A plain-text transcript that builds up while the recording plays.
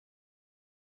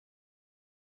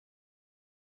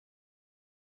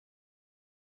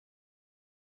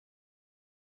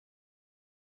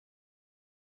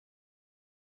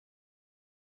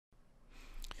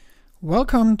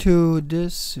Welcome to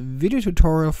this video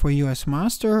tutorial for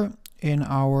UASMaster in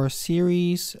our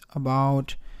series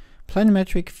about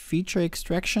planimetric feature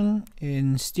extraction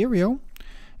in stereo.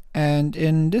 And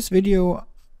in this video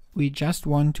we just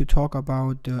want to talk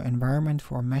about the environment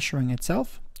for measuring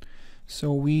itself.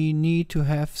 So we need to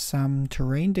have some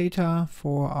terrain data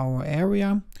for our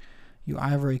area. You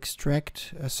either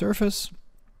extract a surface.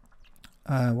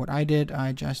 What I did,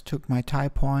 I just took my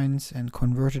type points and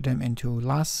converted them into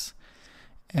LAS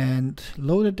and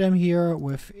loaded them here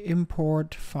with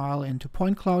import file into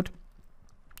point cloud,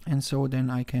 and so then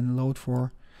I can load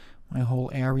for my whole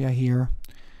area here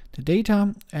the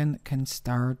data and can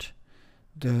start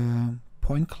the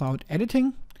point cloud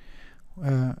editing.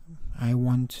 I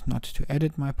want not to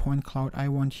edit my point cloud, I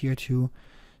want here to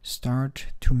start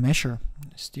to measure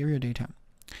stereo data.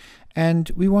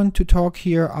 And we want to talk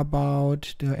here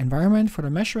about the environment for the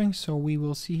measuring. So we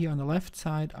will see here on the left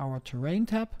side our terrain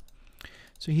tab.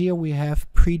 So here we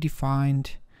have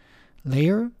predefined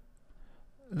layers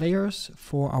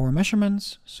for our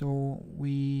measurements. So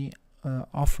we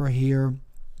offer here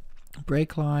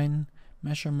break line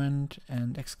measurement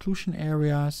and exclusion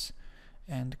areas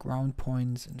and ground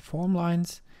points and form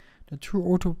lines. The true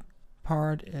auto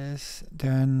part is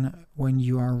then when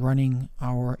you are running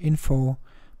our info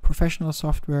professional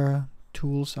software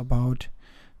tools about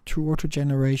true auto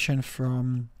generation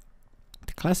from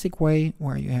the classic way,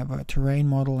 where you have a terrain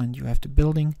model and you have the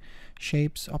building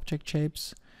shapes, object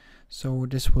shapes. So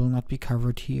this will not be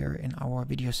covered here in our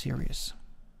video series.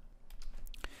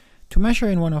 To measure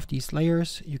in one of these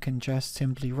layers, you can just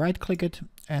simply right click it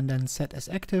and then set as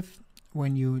active.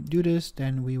 When you do this,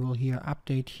 then we will here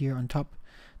update here on top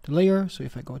the layer. So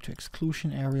if I go to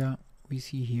exclusion area, we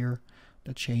see here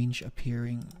the change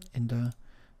appearing in the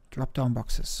drop-down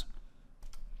boxes.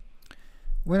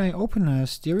 When I open a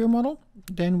stereo model,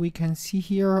 then we can see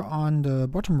here on the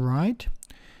bottom right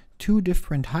two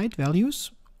different height values.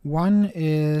 One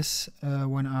is and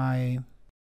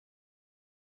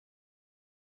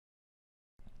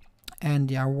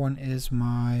the other one is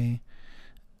my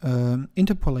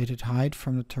interpolated height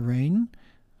from the terrain.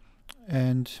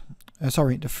 And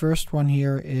the first one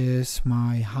here is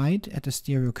my height at the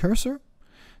stereo cursor.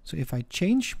 So if I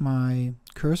change my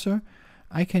cursor,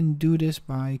 I can do this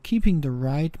by keeping the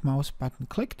right mouse button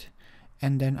clicked,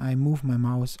 and then I move my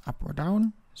mouse up or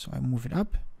down. So I move it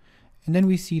up, and then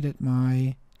we see that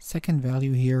my second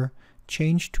value here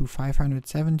changed to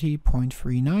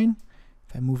 570.39.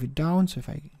 If I move it down, so if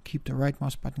I keep the right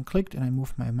mouse button clicked and I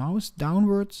move my mouse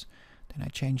downwards, then I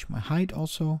change my height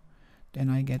also, then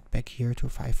I get back here to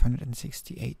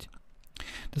 568.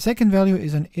 The second value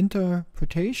is an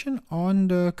interpretation on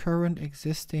the current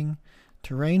existing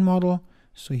terrain model.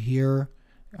 So here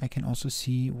I can also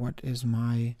see what is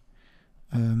my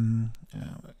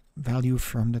value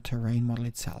from the terrain model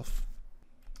itself.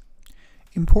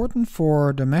 Important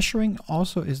for the measuring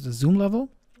also is the zoom level.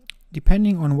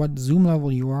 Depending on what zoom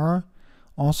level you are,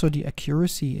 also the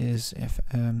accuracy is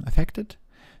affected.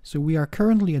 So we are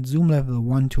currently at zoom level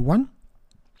 1:1.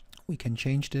 We can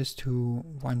change this to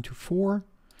 1:4.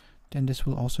 Then this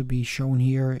will also be shown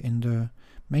here in the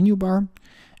menu bar.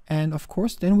 And of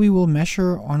course, then we will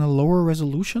measure on a lower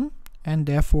resolution, and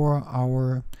therefore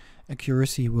our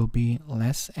accuracy will be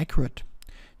less accurate.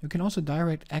 You can also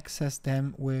direct access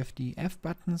them with the F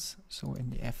buttons. So in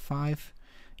the F5,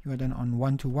 you are then on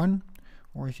 1:1,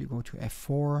 or if you go to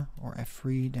F4 or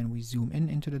F3, then we zoom in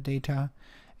into the data,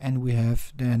 and we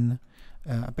have then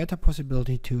a better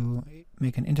possibility to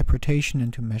make an interpretation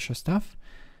and to measure stuff.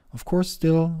 Of course,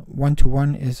 still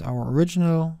 1:1 is our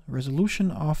original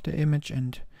resolution of the image,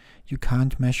 and you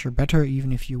can't measure better.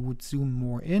 Even if you would zoom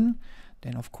more in,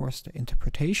 then of course the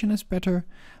interpretation is better,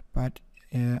 but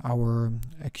our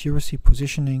accuracy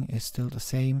positioning is still the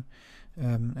same,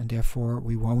 and therefore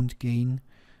we won't gain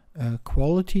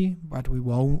quality, but we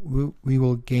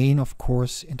will gain, of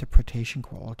course, interpretation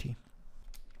quality.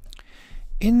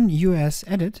 In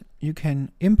UASEdit, you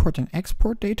can import and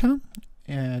export data.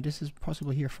 This is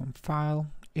possible here from File,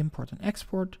 Import and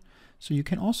Export. So you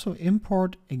can also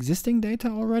import existing data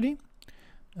already.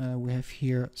 We have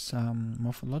here some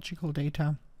morphological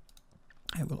data.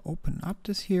 I will open up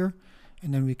this here,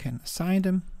 and then we can assign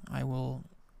them. I will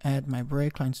add my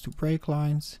break lines to break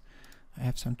lines. I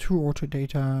have some true auto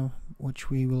data,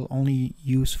 which we will only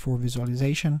use for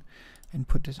visualization, and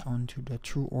put this onto the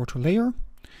true auto layer.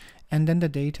 And then the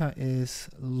data is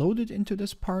loaded into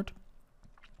this part.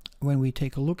 When we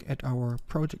take a look at our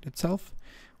project itself,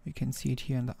 we can see it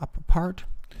here in the upper part,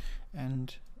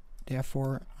 and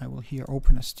therefore I will here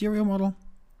open a stereo model.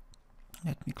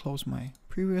 Let me close my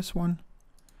previous one,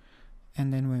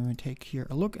 And then when we take here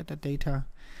a look at the data,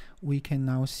 we can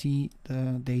now see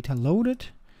the data loaded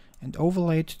and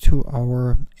overlaid to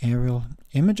our aerial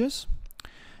images.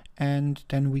 And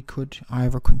then we could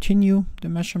either continue the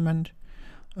measurement.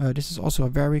 This is also a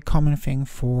very common thing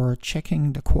for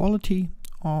checking the quality.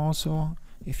 Also,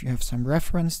 if you have some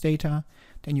reference data,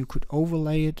 then you could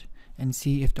overlay it and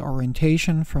see if the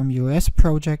orientation from US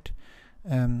project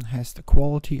has the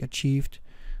quality achieved.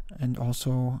 And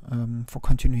also for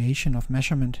continuation of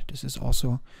measurement, this is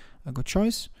also a good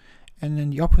choice. And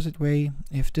in the opposite way,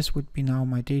 if this would be now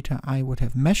my data I would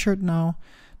have measured now,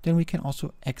 then we can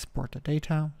also export the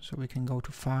data. So we can go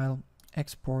to File,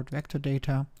 Export Vector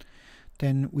Data.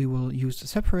 Then we will use the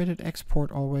separated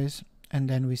export always. And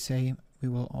then we say we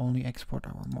will only export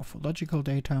our morphological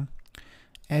data.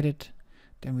 Edit.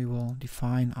 Then we will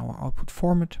define our output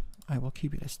format. I will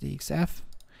keep it as DXF.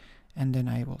 And then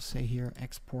I will say here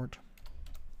export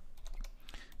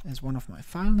as one of my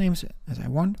file names as I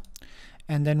want.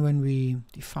 And then when we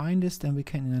define this, then we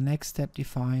can in the next step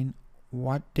define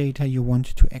what data you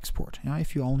want to export.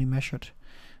 If you only measured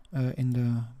in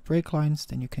the break lines,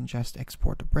 then you can just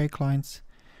export the break lines,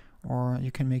 or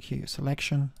you can make here your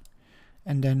selection.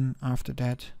 And then after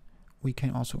that, we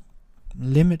can also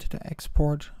limit the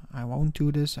export. I won't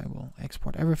do this. I will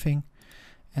export everything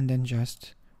and then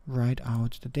just write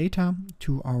out the data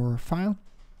to our file.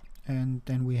 And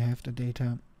then we have the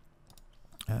data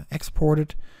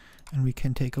exported. And we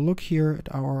can take a look here at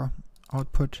our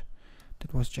output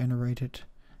that was generated.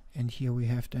 And here we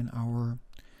have then our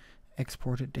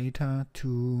exported data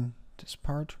to this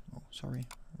part. Oh, sorry,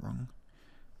 wrong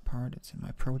part. It's in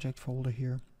my project folder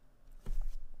here.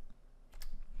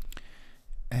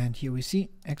 And here we see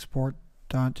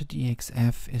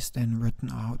export.dxf is then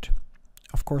written out.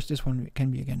 Of course, this one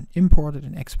can be again imported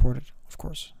and exported, of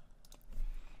course.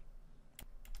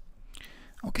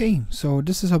 Okay, so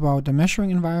this is about the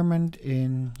measuring environment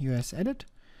in USEdit,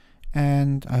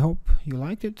 and I hope you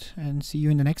liked it, and see you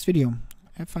in the next video.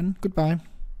 Have fun. Goodbye.